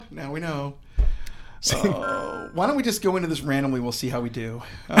Now we know. Why don't we just go into this randomly? We'll see how we do.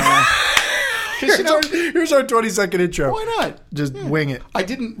 Here's our 20-second intro. Why not? Just wing it. I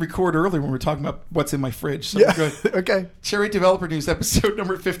didn't record earlier when we were talking about what's in my fridge. So Yeah. good. Okay. Chariot Developer News, episode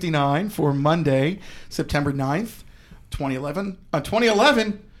number 59 for Monday, September 9th,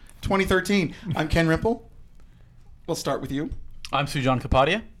 2013. I'm Ken Rimple. We'll start with you. I'm Sujan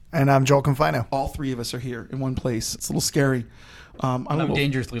Kapadia. And I'm Joel Confino. All three of us are here in one place. It's a little scary. I'm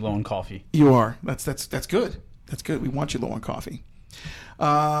dangerously low on coffee. You are. That's good. That's good. We want you low on coffee.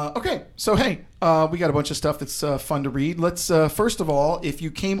 Okay, so hey, we got a bunch of stuff that's fun to read. Let's first of all, if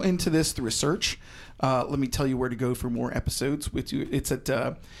you came into this through a search, let me tell you where to go for more episodes. It's at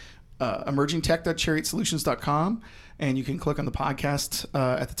emergingtech.chariotsolutions.com, and you can click on the podcast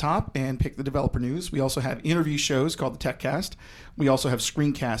at the top and pick the developer news. We also have interview shows called the TechCast. We also have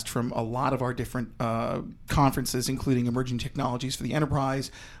screencast from a lot of our different conferences, including Emerging Technologies for the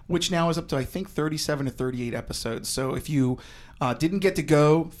Enterprise, which now is up to, I think, 37 or 38 episodes. So if you didn't get to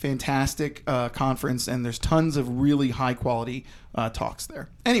go, fantastic conference, and there's tons of really high-quality talks there.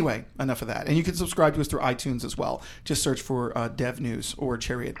 Anyway, enough of that. And you can subscribe to us through iTunes as well. Just search for Dev News or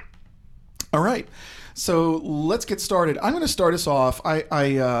Chariot. All right, so let's get started. I'm going to start us off.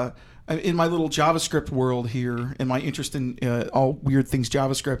 I in my little JavaScript world here, in my interest in all weird things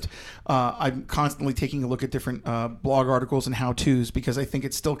JavaScript, I'm constantly taking a look at different blog articles and how-tos because I think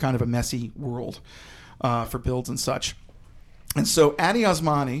it's still kind of a messy world for builds and such. And so Adi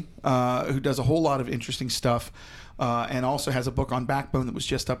Osmani, who does a whole lot of interesting stuff and also has a book on Backbone that was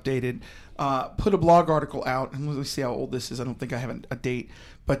just updated, put a blog article out. And let's see how old this is. I don't think I have a date.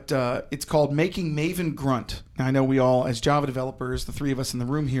 But it's called Making Maven Grunt. Now, I know we all, as Java developers, the three of us in the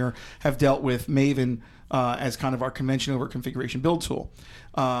room here, have dealt with Maven as kind of our convention over configuration build tool.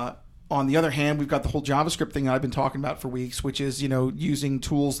 On the other hand, we've got the whole JavaScript thing that I've been talking about for weeks, which is, using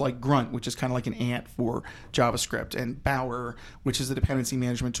tools like Grunt, which is kind of like an ant for JavaScript, and Bower, which is a dependency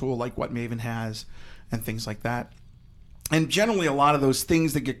management tool like what Maven has, and things like that. And generally, a lot of those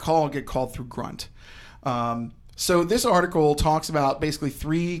things that get called through Grunt. So this article talks about basically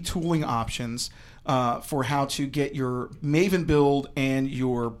three tooling options for how to get your Maven build and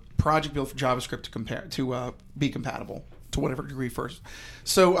your project build for JavaScript to be compatible to whatever degree first.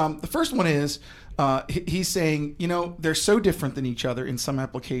 So the first one is he's saying, they're so different than each other in some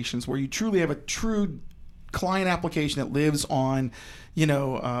applications where you truly have a true client application that lives on,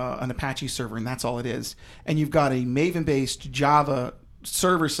 an Apache server, and that's all it is. And you've got a Maven-based Java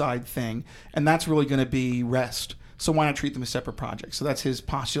server-side thing, and that's really going to be REST. So why not treat them as separate projects? So that's his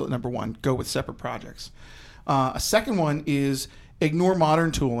postulate number one, go with separate projects. A second one is ignore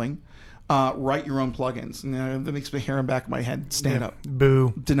modern tooling, write your own plugins. That makes my hair on the back of my head stand up.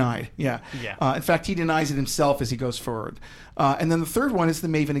 Boo. Denied, yeah. In fact, he denies it himself as he goes forward. And then the third one is the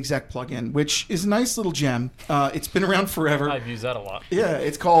Maven exec plugin, which is a nice little gem. It's been around forever. I've used that a lot. Yeah,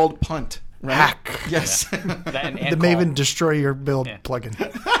 it's called Punt. Right? Hack. Yes. Yeah. That The Maven destroy your build plugin.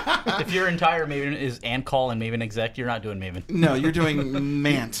 If your entire Maven is and call and Maven exec, you're not doing Maven. No, you're doing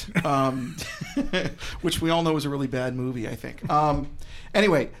Mant, which we all know is a really bad movie, I think.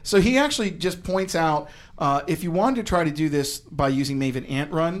 Anyway, so he actually just points out if you wanted to try to do this by using Maven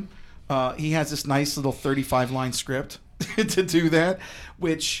Ant Run, he has this nice little 35-line script to do that,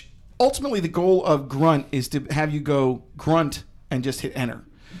 which ultimately the goal of Grunt is to have you go grunt and just hit enter.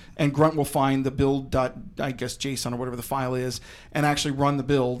 And Grunt will find the build.JSON or whatever the file is and actually run the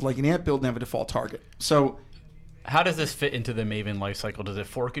build like an ant build and have a default target. So how does this fit into the Maven lifecycle? Does it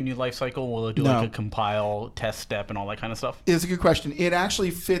fork a new lifecycle? Will it do No. like a compile, test step, and all that kind of stuff? It's a good question. It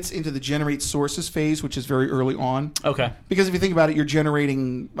actually fits into the generate sources phase, which is very early on. Okay. Because if you think about it, you're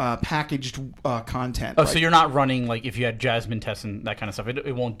generating packaged content. Oh, right? so you're not running like if you had Jasmine tests and that kind of stuff.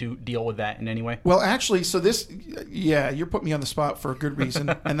 It won't deal with that in any way? Well, actually, so this, you're putting me on the spot for a good reason,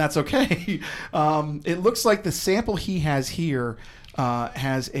 and that's okay. It looks like the sample he has here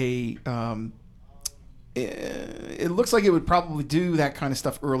has a... it looks like it would probably do that kind of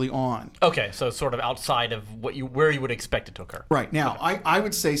stuff early on. Okay, so it's sort of outside of where you would expect it to occur. Right. Now, I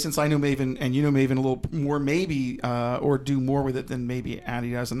would say, since I know Maven and you know Maven a little more, maybe, or do more with it than maybe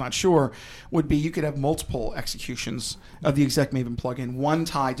Adi does, I'm not sure, would be you could have multiple executions of the exec Maven plugin, one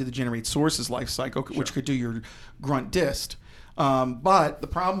tied to the generate sources lifecycle, which could do your grunt dist. But the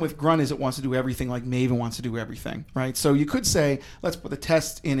problem with Grunt is it wants to do everything like Maven wants to do everything, right? So you could say, let's put the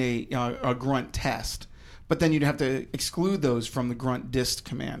test in a Grunt test, but then you'd have to exclude those from the Grunt dist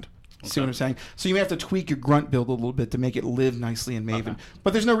command. See what I'm saying? So you may have to tweak your Grunt build a little bit to make it live nicely in Maven.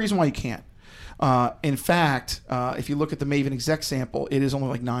 But there's no reason why you can't. In fact, if you look at the Maven exec sample, it is only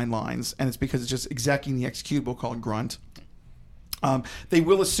like 9 lines, and it's because it's just execing the executable called grunt. They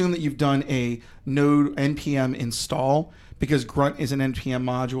will assume that you've done a node npm install, because Grunt is an npm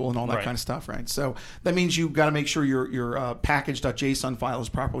module and all that kind of stuff, right? So that means you've got to make sure your package.json file is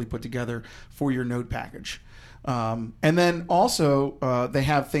properly put together for your node package. And then also they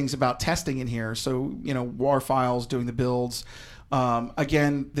have things about testing in here. So, WAR files, doing the builds.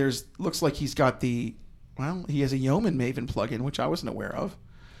 Again, looks like he's got he has a Yeoman Maven plugin, which I wasn't aware of.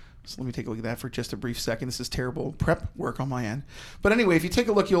 So let me take a look at that for just a brief second. This is terrible prep work on my end. But anyway, if you take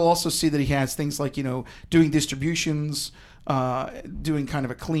a look, you'll also see that he has things like, doing distributions, doing kind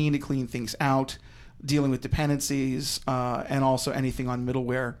of a clean to clean things out, dealing with dependencies, and also anything on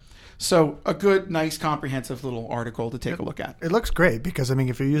middleware. So a good, nice, comprehensive little article to take a look at. It looks great because,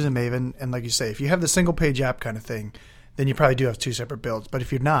 if you're using Maven, and like you say, if you have the single page app kind of thing, then you probably do have two separate builds. But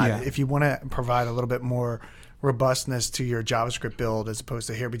if you're not, if you want to provide a little bit more robustness to your JavaScript build as opposed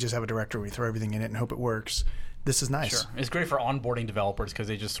to here, we just have a directory, we throw everything in it and hope it works. This is nice. Sure. It's great for onboarding developers because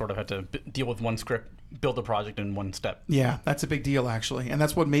they just sort of have to deal with one script, build a project in one step. Yeah, that's a big deal, actually. And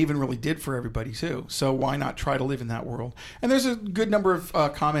that's what Maven really did for everybody, too. So why not try to live in that world? And there's a good number of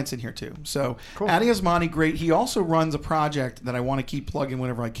comments in here, too. So cool. Adi Osmani, great. He also runs a project that I want to keep plugging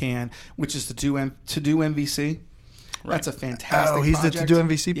whenever I can, which is to do MVC. Right. That's a fantastic he's project. the To-Do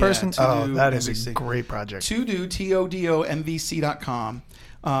MVC person? Yeah, that MVC. is a great project. To-Do, TODO-MVC.com.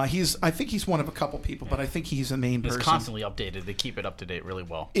 I think he's one of a couple people, but I think he's the main person. It's constantly updated. They keep it up to date really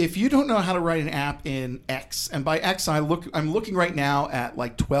well. If you don't know how to write an app in X, and by X I'm looking right now at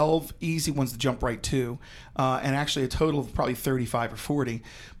like 12 easy ones to jump right to, and actually a total of probably 35 or 40.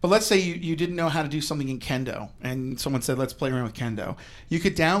 But let's say you didn't know how to do something in Kendo, and someone said, let's play around with Kendo. You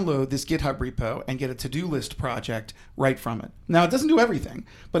could download this GitHub repo and get a to-do list project right from it. Now, it doesn't do everything,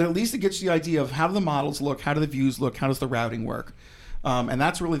 but at least it gets you the idea of how do the models look, how do the views look, how does the routing work. And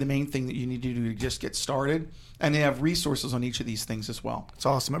that's really the main thing that you need to do to just get started. And they have resources on each of these things as well. It's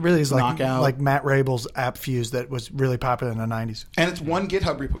awesome. It really is like Matt Rabel's App Fuse that was really popular in the 90s. And it's one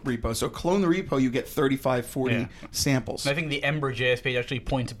GitHub repo. So clone the repo, you get 35, 40 samples. And I think the Ember.js page actually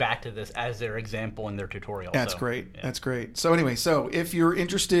points back to this as their example in their tutorial. That's great. Yeah. That's great. So anyway, if you're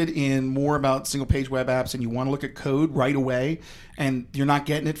interested in more about single-page web apps and you want to look at code right away and you're not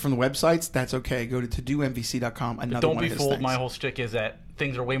getting it from the websites, that's okay. Go to todomvc.com. Don't be fooled. My whole shtick is that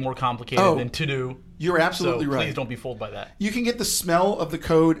things are way more complicated than to do. You're absolutely right. Please don't be fooled by that. You can get the smell of the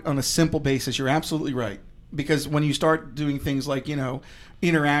code on a simple basis. You're absolutely right. Because when you start doing things like,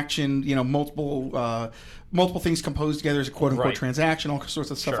 interaction, multiple things composed together as a quote-unquote transaction, all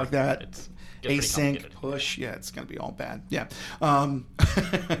sorts of stuff like that. Async, push. Yeah, it's going to be all bad. Yeah.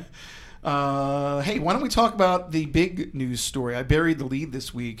 Hey, why don't we talk about the big news story? I buried the lead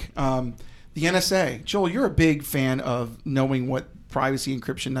this week. The NSA. Joel, you're a big fan of knowing what privacy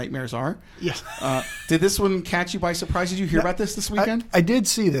encryption nightmares are. Yes. Did this one catch you by surprise? Did you hear about this weekend? I did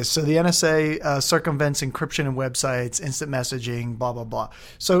see this. So the NSA circumvents encryption in websites, instant messaging, blah, blah, blah.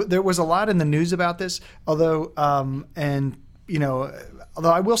 So there was a lot in the news about this, although I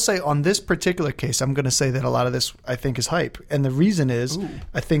will say on this particular case, I'm going to say that a lot of this I think is hype. And the reason is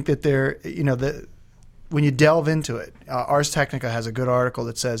I think that when you delve into it, Ars Technica has a good article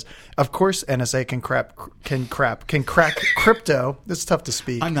that says, of course, NSA can crack crypto. This is tough to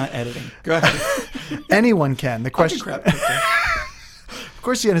speak. I'm not editing. Go ahead. Anyone can. The question. Of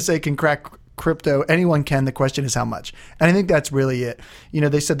course, the NSA can crack crypto. Anyone can. The question is how much. And I think that's really it.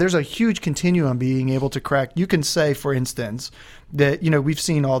 They said there's a huge continuum being able to crack. You can say, for instance, that we've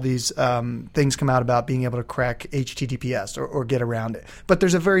seen all these things come out about being able to crack HTTPS or get around it. But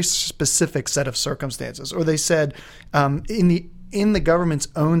there's a very specific set of circumstances. Or they said in the government's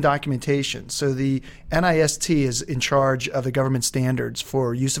own documentation, so the NIST is in charge of the government standards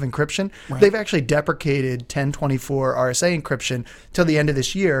for use of encryption. Right. They've actually deprecated 1024 RSA encryption till the end of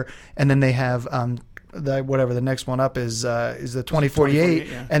this year, and then they have the next one up is the 2048,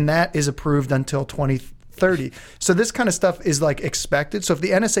 and that is approved until 2030. So this kind of stuff is like expected. So if the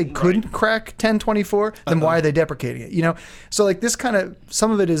NSA couldn't crack 1024, then why are they deprecating it? So like this kind of, some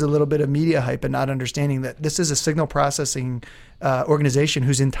of it is a little bit of media hype and not understanding that this is a signal processing organization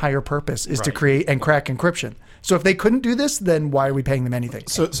whose entire purpose is to create and crack encryption. So if they couldn't do this, then why are we paying them anything?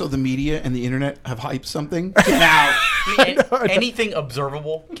 So the media and the internet have hyped something? Now, anything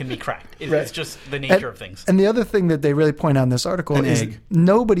observable can be cracked. It's just the nature of things. And the other thing that they really point out in this article is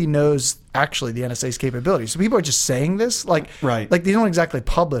nobody knows actually the NSA's capabilities. So people are just saying this, like they don't exactly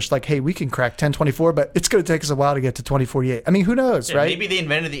publish, like, hey, we can crack 1024, but it's going to take us a while to get to 2048. I mean, who knows, right? Maybe they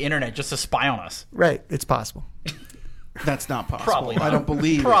invented the internet just to spy on us. Right. It's possible. That's not possible. Probably not. I don't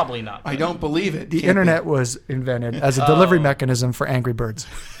believe Probably it. not. I don't believe it. The internet was invented as a delivery mechanism for Angry Birds.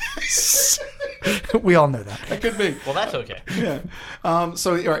 We all know that. It could be. Well, that's okay. Yeah.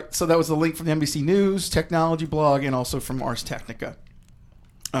 So all right. So that was the link from the NBC News technology blog and also from Ars Technica.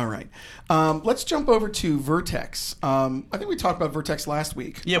 All right. Let's jump over to Vertex. I think we talked about Vertex last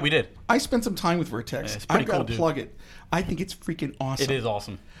week. Yeah, we did. I spent some time with Vertex. Yeah, it's pretty I've got cool, to dude. plug it. I think it's freaking awesome. It is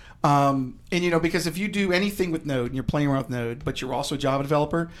awesome. And because if you do anything with Node and you're playing around with Node, but you're also a Java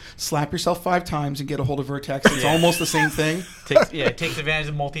developer, slap yourself 5 times and get a hold of Vertex. It's almost the same thing. It takes advantage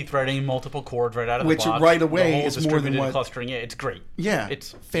of multi-threading, multiple cores right out of Which the box. right away the whole is more than distributed what- clustering. Yeah, it's great. Yeah,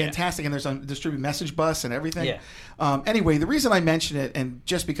 It's fantastic, and there's a distributed message bus and everything. Yeah. Anyway, the reason I mention it, and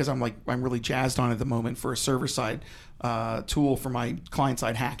just because I'm really jazzed on it at the moment for a server side tool for my client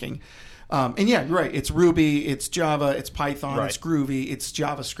side hacking. And yeah, you're right. It's Ruby, it's Java, it's Python, Right. it's Groovy, it's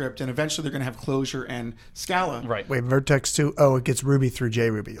JavaScript, and eventually they're going to have Clojure and Scala. Right. Wait, Vertex 2. Oh, it gets Ruby through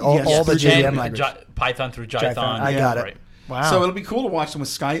JRuby. All Yes, the through JVM And language. Python through Python. Jython. I got it. Right. Wow. So it'll be cool to watch them with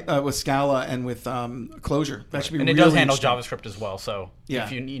Scala and with Clojure. That should be And really it does handle interesting. JavaScript as well. So Yeah.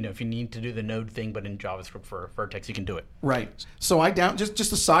 if you need to do the Node thing, but in JavaScript for Vertex, you can do it. Right. So I just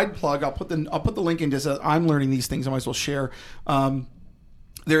a side plug. I'll put the link in. Just I'm learning these things. I might as well share.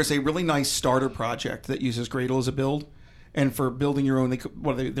 There's a really nice starter project that uses Gradle as a build, and for building your own, they're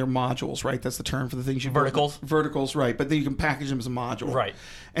modules, right? That's the term for the things you build. Verticals? Verticals, right? But then you can package them as a module, Right.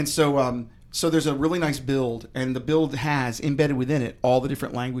 And so, so there's a really nice build, and the build has embedded within it all the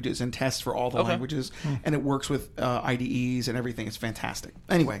different languages and tests for all the languages, and it works with IDEs and everything. It's fantastic.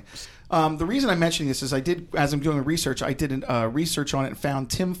 Anyway, the reason I'm mentioning this is as I'm doing research, I did research on it and found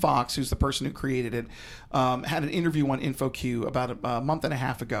Tim Fox, who's the person who created it, had an interview on InfoQ about a month and a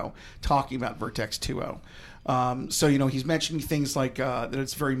half ago talking about Vertex 2.0. So, he's mentioning things like that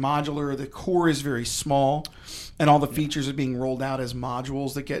it's very modular, the core is very small, and all the features are being rolled out as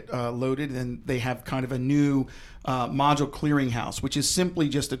modules that get loaded, and they have kind of a new module clearinghouse, which is simply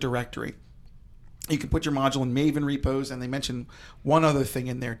just a directory. You can put your module in Maven repos, and they mentioned one other thing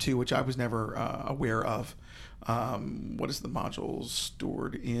in there too, which I was never aware of. What is the module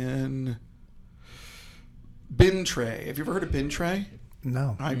stored in? Bintray. Have you ever heard of Bintray?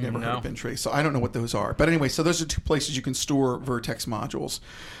 No. I've never heard of Bintray, so I don't know what those are. But anyway, so those are 2 places you can store Vertex modules.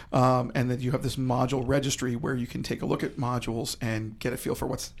 And then you have this module registry where you can take a look at modules and get a feel for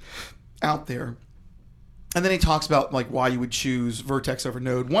what's out there. And then he talks about why you would choose Vertex over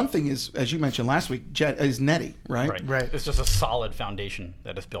Node. One thing is, as you mentioned last week, is Netty, right? Right. It's just a solid foundation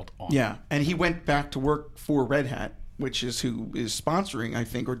that is built on. Yeah, and he went back to work for Red Hat, which is who is sponsoring, I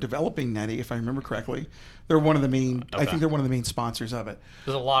think, or developing Netty, if I remember correctly. They're one of the main. I think they're one of the main sponsors of it.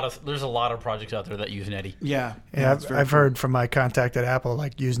 There's a lot of projects out there that use Netty. Yeah, Yeah, it's very I've heard from my contact at Apple,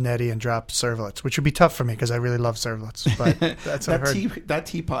 use Netty and drop servlets, which would be tough for me because I really love servlets. But that's what I heard. That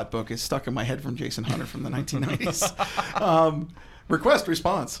teapot book is stuck in my head from Jason Hunter from the 1990s. Request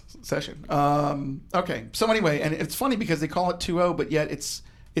response session. Okay, so anyway, and it's funny because they call it 2.0, but yet it's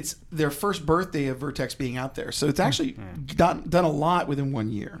their first birthday of Vertex being out there, so it's actually done a lot within 1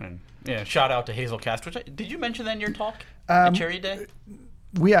 year. Yeah, shout out to Hazelcast. Did you mention that in your talk at Cherry Day?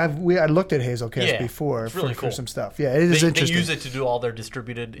 I looked at Hazelcast Yeah, before it's really for cool. some stuff. Yeah, it is They interesting. use it to do all their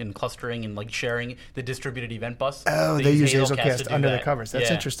distributed and clustering and sharing the distributed event bus. Oh, they use to Hazelcast do under the that. covers. That's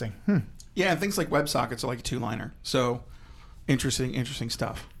Yeah. interesting. Yeah, and things like WebSockets are like a 2-liner. So interesting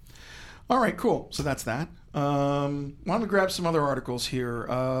stuff. All right, cool. So that's that. Why don't we grab some other articles here?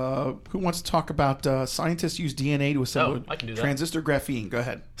 Who wants to talk about scientists use DNA to assemble I can do that. transistor graphene? Go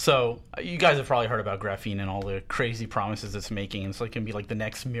ahead. So you guys have probably heard about graphene and all the crazy promises it's making. It's it can be the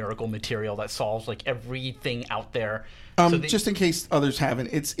next miracle material that solves everything out there. Just in case others haven't,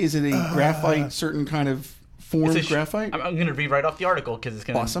 is it a graphite, certain kind of formed It's graphite? I'm going to read right off the article because it's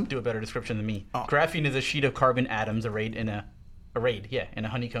going to Awesome. do a better description than me. Oh. Graphene is a sheet of carbon atoms arrayed in a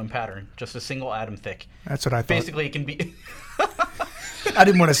honeycomb pattern, just a single atom thick. That's what I thought. Basically, it can be. I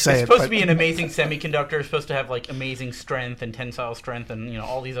didn't want to say It's it. supposed but to be an amazing semiconductor. It's supposed to have amazing strength and tensile strength, and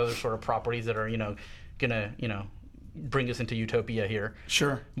all these other sort of properties that are gonna bring us into utopia here.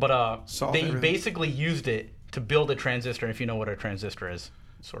 Sure. But Solve they everything. basically used it to build a transistor. And if you know what a transistor is,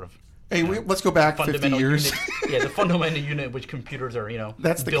 sort of. Hey, let's go back 50 Fundamental years. unit, yeah, the fundamental unit which computers are,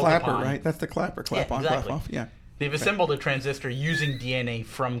 That's the built clapper, upon. right? That's the clapper. Clap Yeah, on, exactly. clap off. Yeah. They've assembled a transistor using DNA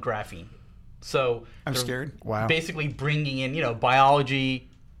from graphene. So I'm they're scared. Wow. basically bringing in, biology,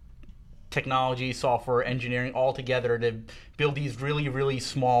 technology, software, engineering all together to build these really, really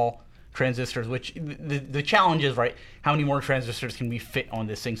small transistors, which the challenge is, right, how many more transistors can we fit on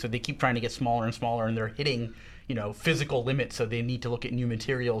this thing? So they keep trying to get smaller and smaller, and they're hitting physical limits, so they need to look at new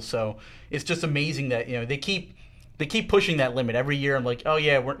materials. So it's just amazing that they keep pushing that limit every year. I'm like, oh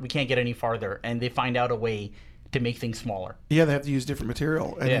yeah, we can't get any farther, and they find out a way to make things smaller. Yeah, they have to use different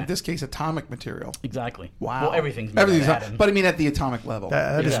material, and Yeah. in this case, atomic material. Exactly. Wow. Well, everything's made of atom. But I mean, at the atomic level.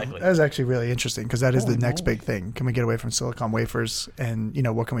 That Exactly. is actually really interesting because that is the Holy next moly. big thing. Can we get away from silicon wafers and,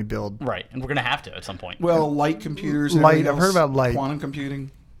 what can we build? Right, and we're going to have to at some point. Well, light computers. And Light, everything I've heard else, about light. Quantum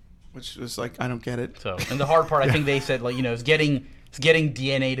computing, which is like, I don't get it. So, and the hard part, I think they said, is getting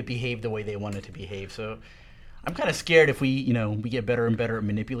DNA to behave the way they want it to behave. So, I'm kind of scared if we get better and better at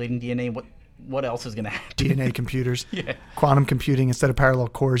manipulating DNA. What else is going to happen? DNA computers, Yeah. quantum computing instead of parallel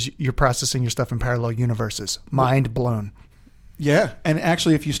cores, you're processing your stuff in parallel universes. Mind blown. Yeah, and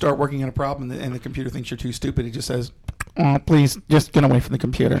actually, if you start working on a problem and the computer thinks you're too stupid, it just says, "Please, just get away from the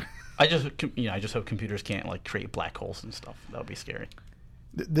computer." I just hope computers can't create black holes and stuff. That would be scary.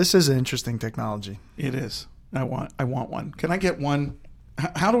 This is an interesting technology. It is. I want one. Can I get one?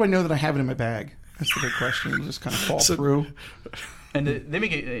 How do I know that I have it in my bag? That's the big question. You just kind of fall through. And they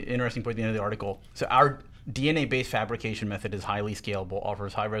make an interesting point at the end of the article. So our DNA-based fabrication method is highly scalable,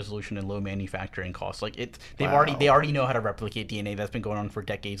 offers high resolution and low manufacturing costs. They already know how to replicate DNA. That's been going on for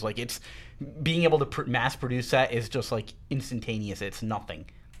decades. It's being able to mass produce that is just instantaneous. It's nothing.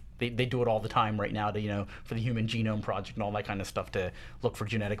 They do it all the time right now to for the Human Genome Project and all that kind of stuff to look for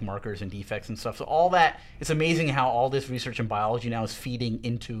genetic markers and defects and stuff. So all that, it's amazing how all this research in biology now is feeding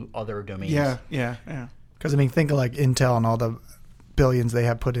into other domains. Yeah. Because, think of Intel and all the billions they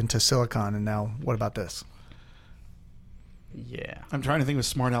have put into silicon, and now what about this? Yeah. I'm trying to think of a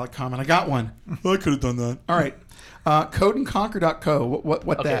smart aleck comment. I got one. I could have done that. All right. Codeandconquer.co. What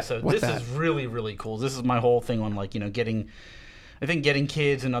Okay, that? so What this that? is really, really cool. This is my whole thing on getting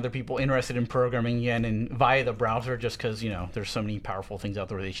kids and other people interested in programming again and via the browser, just because there's so many powerful things out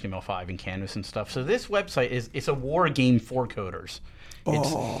there with HTML5 and Canvas and stuff. So this website it's a war game for coders.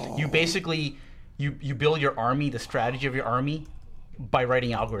 You basically you build your army, the strategy of your army, by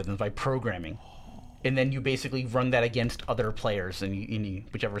writing algorithms, by programming. And then you basically run that against other players, and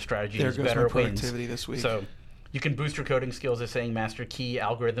whichever strategy There is goes better my wins. productivity this week. So you can boost your coding skills as saying master key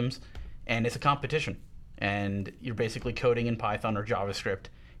algorithms, and it's a competition. And you're basically coding in Python or JavaScript,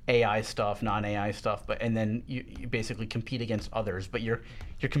 AI stuff, non-AI stuff, and then you basically compete against others. But you're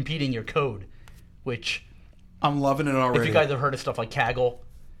competing your code, which I'm loving it already. if you guys have heard of stuff like Kaggle,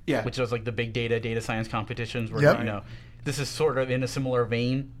 Yeah. which is the big data science competitions, where Yep. this is sort of in a similar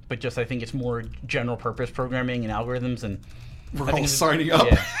vein, but just I think it's more general purpose programming and algorithms, and We're I think all it's- signing up.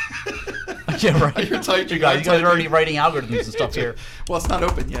 Yeah, yeah, right. You're typing, You guys I'm are typing. already writing algorithms and stuff here. Well, it's not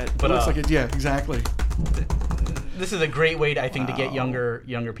open yet. But, it looks like it. Yeah, exactly. This is a great way, I think, to get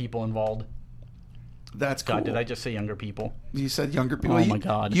younger people involved. That's cool. God, did I just say younger people? You said younger people. Oh, my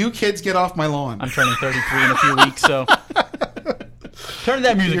God. You kids get off my lawn. I'm turning 33 in a few weeks, so turn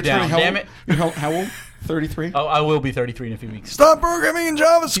that music You're down, turning damn it. How old? 33? Oh, I will be 33 in a few weeks. Stop programming in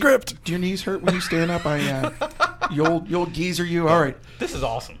JavaScript. Do your knees hurt when you stand up? You old geezer, you. All right. This is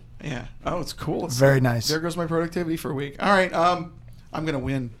awesome. Yeah. Oh, it's cool. Very nice. There goes my productivity for a week. All right. I'm gonna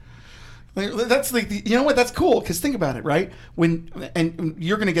win. That's you know what? That's cool because think about it, right? And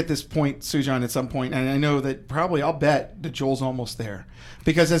you're gonna get this point, Sujan, at some point, and I know that probably I'll bet that Joel's almost there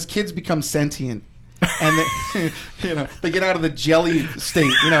because as kids become sentient. And they get out of the jelly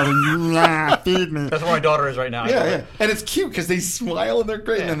state, feed me. That's where my daughter is right now. Yeah. And it's cute because they smile and they're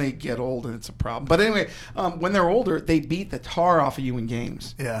great, and then they get old and it's a problem. But anyway, when they're older, they beat the tar off of you in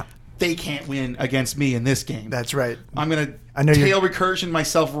games. Yeah, They can't win against me in this game. that's right. I'm gonna I know tail recursion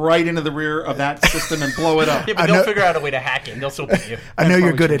myself right into the rear of that system and blow it up. Yeah, but they'll figure out a way to hack it. And they'll still beat you. I know you're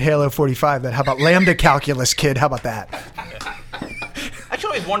probably good true. at Halo 45, but how about lambda calculus, kid? How about that? Actually, I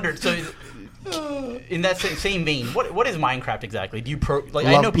always wondered. So, in that same vein, what is Minecraft exactly? Do you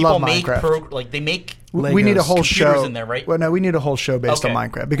I know people love make Minecraft. they make. We need a whole computers show in there, right? Well, no, we need a whole show based on Okay.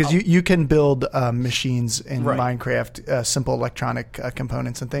 Minecraft because you can build machines in Right. Minecraft, simple electronic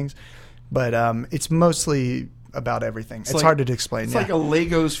components and things, but it's mostly about everything. It's like- hard to explain. It's yeah. like a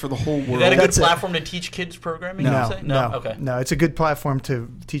Legos for the whole world. Is that a good That's it. platform to teach kids programming? you say? Okay. No. It's a good platform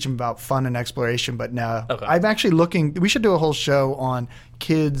to teach them about fun and exploration. But no, Okay. I'm actually looking. We should do a whole show on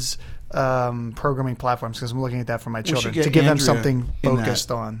kids programming platforms because I'm looking at that for my children get to give them Andrea something in that.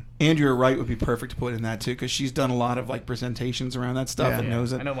 focused on. Andrea Wright would be perfect to put in that too because she's done a lot of presentations around that stuff Yeah. and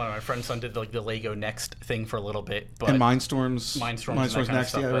knows it. I know one of my friend's son did the Lego Next thing for a little bit, but And Mindstorms and that kind of next.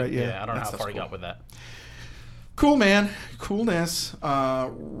 stuff, Yeah, but right. Yeah, I don't know That how stuff's far he cool. got with that. Cool, man. Coolness.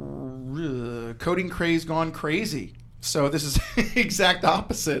 Coding craze gone crazy. So this is exact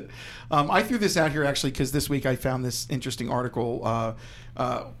opposite. I threw this out here actually because this week I found this interesting article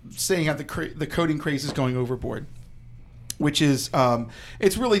saying how the coding craze is going overboard, which is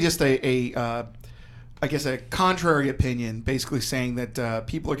it's really just a I guess, a contrary opinion, basically saying that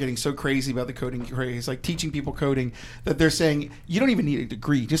people are getting so crazy about the coding craze, like teaching people coding, that they're saying you don't even need a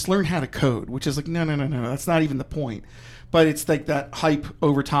degree, just learn how to code, which is like, no, that's not even the point. But it's like that hype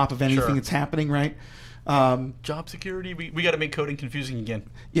over top of anything that's happening, right? Job security, we got to make coding confusing again.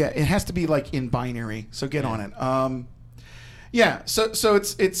 Yeah, it has to be like in binary, so get on it. Yeah, so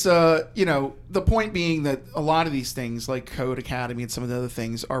it's the point being that a lot of these things like Code Academy and some of the other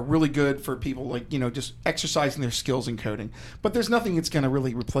things are really good for people like just exercising their skills in coding. But there's nothing that's going to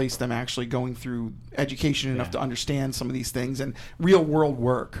really replace them actually going through education enough to understand some of these things and real world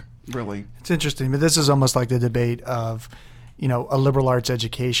work. Really, it's interesting, but this is almost like the debate of a liberal arts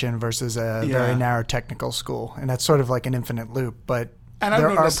education versus a very narrow technical school, and that's sort of like an infinite loop. But and I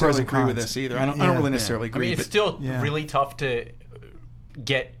don't necessarily agree with this either. I don't really necessarily agree. I mean, it's still really tough to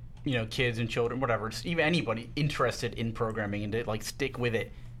get kids and children, whatever, just even anybody interested in programming and to like stick with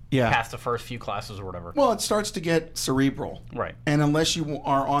it past the first few classes or whatever. Well, it starts to get cerebral, right? And unless you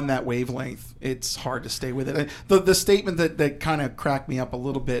are on that wavelength, it's hard to stay with it. The statement that kind of cracked me up a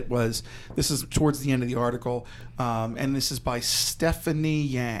little bit was, this is towards the end of the article, and this is by Stephanie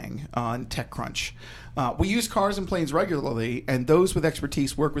Yang on TechCrunch. We use cars and planes regularly, and those with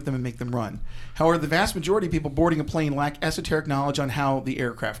expertise work with them and make them run. However, the vast majority of people boarding a plane lack esoteric knowledge on how the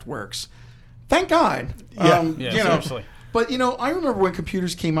aircraft works. Thank God. Seriously. But, I remember when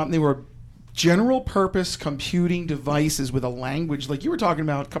computers came out and they were general purpose computing devices with a language like you were talking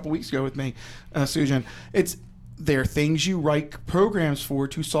about a couple weeks ago with me, Sujan. They're things you write programs for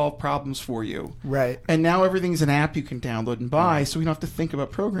to solve problems for you. Right. And now everything's an app you can download and buy, so we don't have to think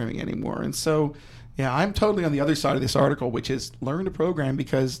about programming anymore. And so, yeah, I'm totally on the other side of this article, which is learn to program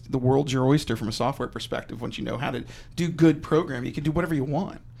because the world's your oyster from a software perspective. Once you know how to do good programming, you can do whatever you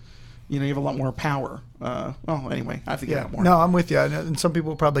want. You have a lot more power. Anyway, I have to get out more. No, I'm with you. And some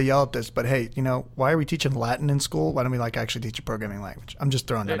people will probably yell at this, but hey, why are we teaching Latin in school? Why don't we actually teach a programming language? I'm just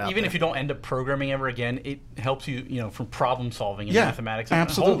throwing that out Even there. if you don't end up programming ever again, it helps you, from problem solving and mathematics and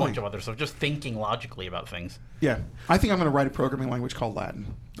absolutely. a whole bunch of other stuff. Just thinking logically about things. Yeah. I think I'm going to write a programming language called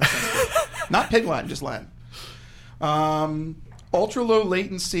Latin. Not Pig Latin, just Latin. Ultra low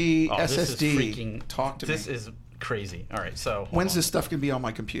latency SSD. Talk to me. This is crazy. All right, so when's this stuff gonna be on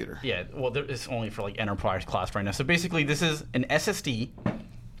my computer? Yeah, well, it's only for enterprise class right now. So basically, this is an SSD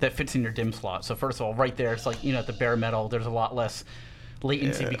that fits in your DIMM slot. So first of all, right there, it's at the bare metal. There's a lot less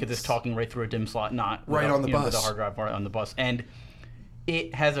latency because it's talking right through a DIMM slot, not right on the bus with a hard drive right on the bus. And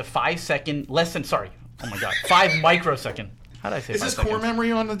it has a 5 microsecond. How did I say? Is this core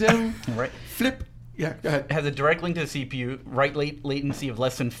memory on the DIMM? Right. Flip. Yeah, go ahead. It has a direct link to the CPU. Write latency of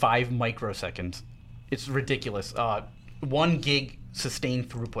less than 5 microseconds. It's ridiculous. 1 gig sustained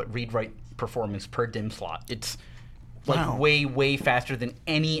throughput, read-write performance per DIMM slot. It's way, way faster than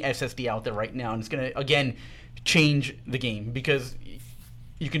any SSD out there right now. And it's going to, again, change the game because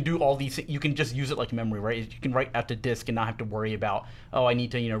you can do all these. You can just use it like memory, right? You can write out to disk and not have to worry about, I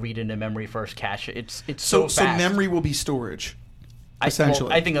need to read into memory first, cache it. It's so fast. So memory will be storage,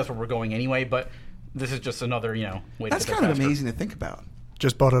 essentially. I think that's where we're going anyway, but this is just another, way to get there That's kind of faster. amazing to think about.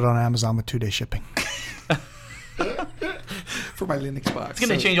 Just bought it on Amazon with 2-day shipping. For my Linux box. It's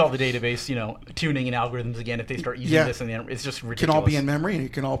going to change all the database, tuning and algorithms again if they start using this. And it's just ridiculous. It can all be in memory, and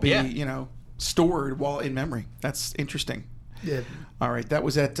it can all be, stored while in memory. That's interesting. Yeah. All right. That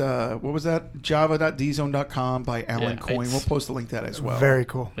was at, what was that? java.dzone.com by Alan Coyne. We'll post a link to that as well. Very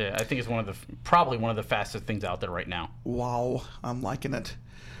cool. Yeah, I think it's probably one of the fastest things out there right now. Wow. I'm liking it.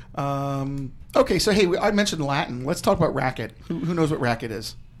 Okay, so hey, I mentioned Latin. Let's talk about Racket. Who knows what Racket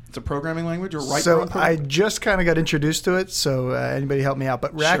is? It's a programming language, or So I just kind of got introduced to it. So anybody help me out?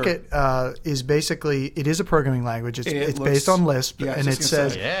 But Racket is basically it is a programming language. It's based on Lisp, and it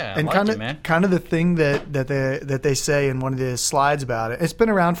says kind of the thing that they say in one of the slides about it. It's been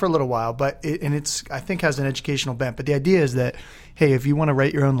around for a little while, but it's I think has an educational bent. But the idea is that hey, if you want to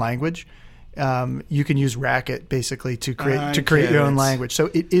write your own language, you can use Racket basically to create your own language. So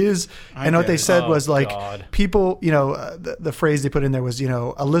it is, and what they said was people, the phrase they put in there was,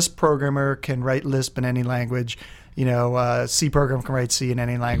 a Lisp programmer can write Lisp in any language. A C programmer can write C in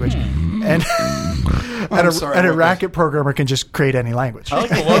any language, and a Racket programmer can just create any language.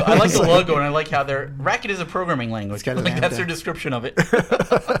 I like the logo, and I like how Racket is a programming language. That's their description of it.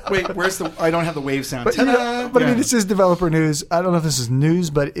 Wait, I don't have the wave sound. But, I mean, this is developer news. I don't know if this is news,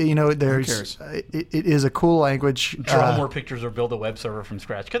 but there's it is a cool language. Draw more pictures or build a web server from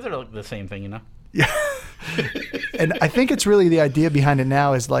scratch because they're the same thing, Yeah. And I think it's really the idea behind it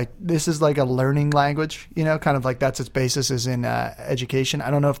now is this is like a learning language, kind of like that's its basis is in education. I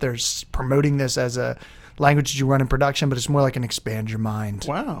don't know if they're promoting this as a language that you run in production, but it's more like an expand your mind.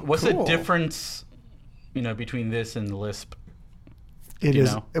 Wow. What's the difference between this and Lisp? It you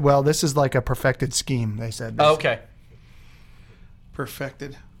is know? well. This is like a perfected scheme. They said. Oh, okay.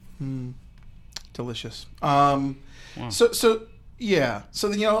 Perfected. Delicious. So yeah. So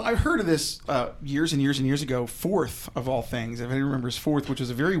then, I heard of this years and years and years ago. Forth, of all things, if anyone remembers Forth, which was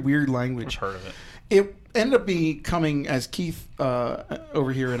a very weird language. I've heard of it. It ended up becoming, as Keith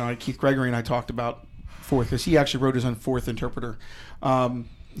over here Keith Gregory and I talked about Forth, because he actually wrote his own Forth interpreter.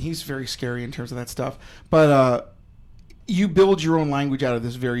 He's very scary in terms of that stuff. But you build your own language out of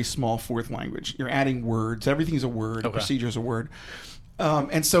this very small Forth language. You're adding words. Everything's a word. Okay. Procedure is a word.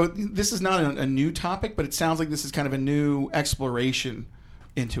 And so this is not a new topic, but it sounds like this is kind of a new exploration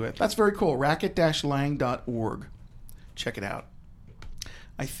into it. That's very cool. Racket-lang.org. Check it out.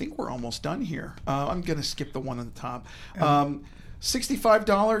 I think we're almost done here. I'm going to skip the one on the top.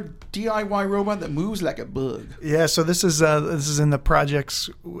 $65 DIY robot that moves like a bug. Yeah, so this is in the projects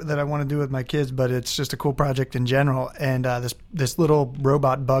that I want to do with my kids, but it's just a cool project in general. And this little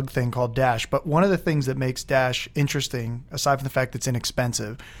robot bug thing called Dash. But one of the things that makes Dash interesting, aside from the fact it's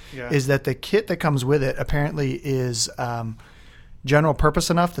inexpensive, is that the kit that comes with it apparently is general purpose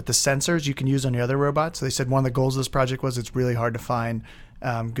enough that the sensors you can use on the other robots. So they said one of the goals of this project was it's really hard to find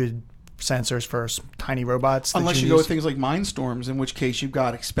good sensors for tiny robots. Unless you go with things like Mindstorms, in which case you've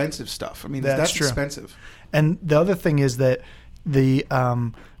got expensive stuff. I mean, that's true. expensive. And the other thing is that the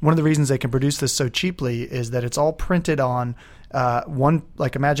one of the reasons they can produce this so cheaply is that it's all printed on one,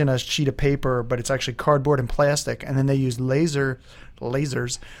 like imagine a sheet of paper, but it's actually cardboard and plastic, and then they use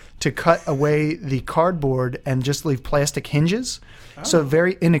lasers to cut away the cardboard and just leave plastic hinges. So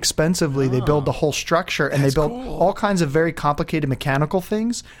very inexpensively, they build the whole structure, and they build all kinds of very complicated mechanical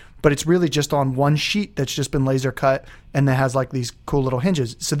things, but it's really just on one sheet that's just been laser cut, and that has like these cool little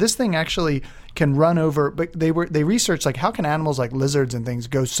hinges. So this thing actually can run over, but they researched like how can animals like lizards and things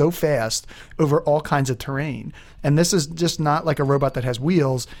go so fast over all kinds of terrain. And this is just not like a robot that has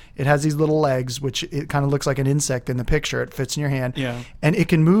wheels. It has these little legs, which it kind of looks like an insect in the picture. It fits in your hand. Yeah. And it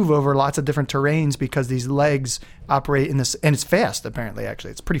can move over lots of different terrains because these legs operate in this, and it's fast apparently,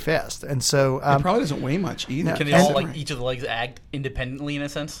 actually. It's pretty fast. And so It probably doesn't weigh much either. Can they all, like, each of the legs act independently in a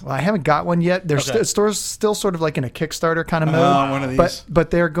sense? Well, I haven't got one yet. They're Okay. still sort of like in a Kickstarter kind of mode. One of these. But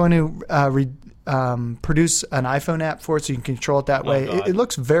they're going to produce an iPhone app for it, so you can control it that way. God. It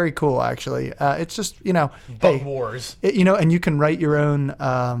looks very cool, actually. It's just Bug Wars. and you can write your own.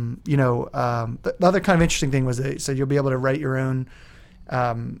 The other kind of interesting thing was they said you'll be able to write your own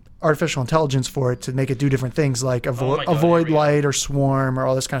artificial intelligence for it to make it do different things like my God, avoid here we light or swarm or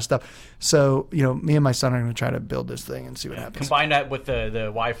all this kind of stuff. So me and my son are going to try to build this thing and see what happens. Combine that with the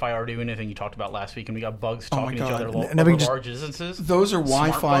Wi-Fi Arduino thing you talked about last week, and we got bugs talking to each God. other And then we over just- large distances. Those are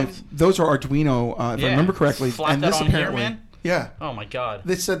Smart Wi-Fi. bugs? Those are Arduino, if I remember correctly. Slap and that this on here, apparently, man? yeah. Oh my God.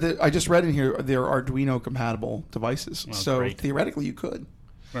 They said that I just read in here they're Arduino compatible devices. So great. theoretically, you could.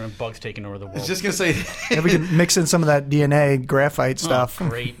 We're gonna have bugs taking over the world. I was just gonna say. And we can mix in some of that DNA graphite stuff.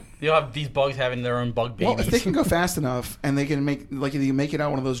 Great. You'll have these bugs having their own bug babies. Well, if they can go fast enough and they can make it out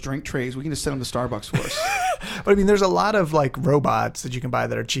one of those drink trays, we can just send them to Starbucks for us. But I mean, there's a lot of like robots that you can buy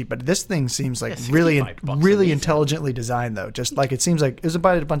that are cheap, but this thing seems like Yeah, really, $65 really amazing. intelligently designed, though. Just like it seems like it was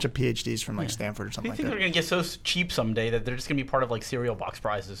by a bunch of PhDs from like Stanford or Do something you like think that. they're gonna get so cheap someday that they're just gonna be part of like cereal box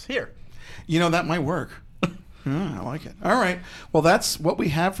prizes? Here. That might work. I like it. All right. Well, that's what we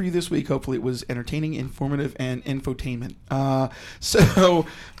have for you this week. Hopefully it was entertaining, informative, and infotainment.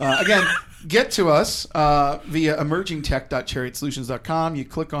 Again, get to us via emergingtech.chariotSolutions.com. You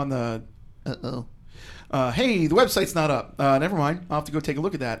click on the... hey, the website's not up. Never mind. I'll have to go take a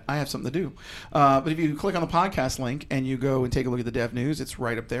look at that. I have something to do. But if you click on the podcast link and you go and take a look at the Dev News, it's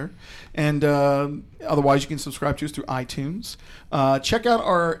right up there. And otherwise, you can subscribe to us through iTunes. Check out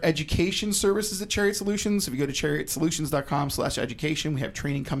our education services at Chariot Solutions. If you go to chariotsolutions.com/education, we have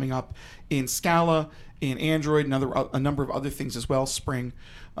training coming up in Scala, in Android, and a number of other things as well, Spring.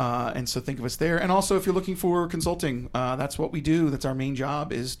 And so think of us there. And also, if you're looking for consulting, that's what we do. That's our main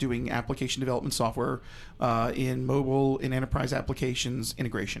job, is doing application development software in mobile, in enterprise applications,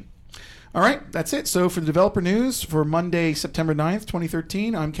 integration. All right, that's it. So for the developer news for Monday, September 9th,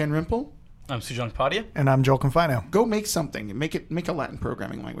 2013, I'm Ken Rimple. I'm Sujong Padia. And I'm Joel Confino. Go make something. Make a Latin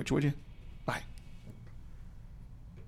programming language, would you? Bye.